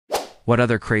What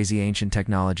other crazy ancient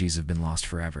technologies have been lost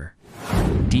forever?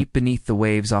 Deep beneath the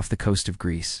waves off the coast of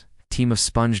Greece, a team of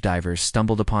sponge divers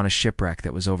stumbled upon a shipwreck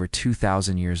that was over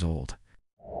 2,000 years old.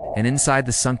 And inside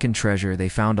the sunken treasure, they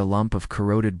found a lump of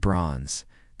corroded bronze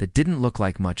that didn't look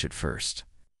like much at first.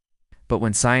 But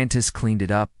when scientists cleaned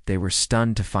it up, they were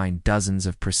stunned to find dozens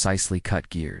of precisely cut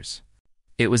gears.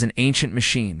 It was an ancient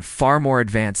machine, far more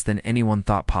advanced than anyone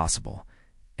thought possible,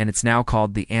 and it's now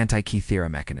called the Antikythera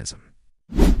Mechanism.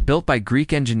 Built by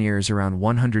Greek engineers around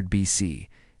 100 BC,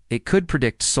 it could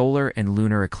predict solar and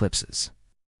lunar eclipses,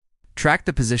 track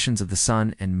the positions of the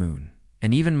sun and moon,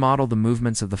 and even model the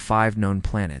movements of the 5 known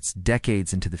planets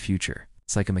decades into the future.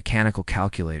 It's like a mechanical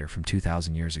calculator from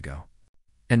 2,000 years ago.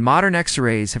 And modern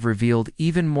X-rays have revealed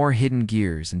even more hidden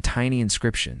gears and tiny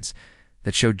inscriptions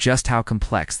that show just how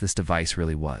complex this device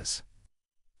really was.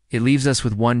 It leaves us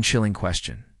with one chilling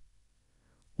question.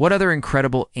 What other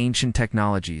incredible ancient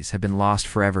technologies have been lost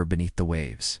forever beneath the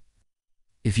waves?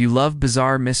 If you love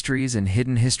bizarre mysteries and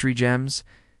hidden history gems,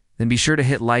 then be sure to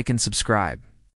hit like and subscribe.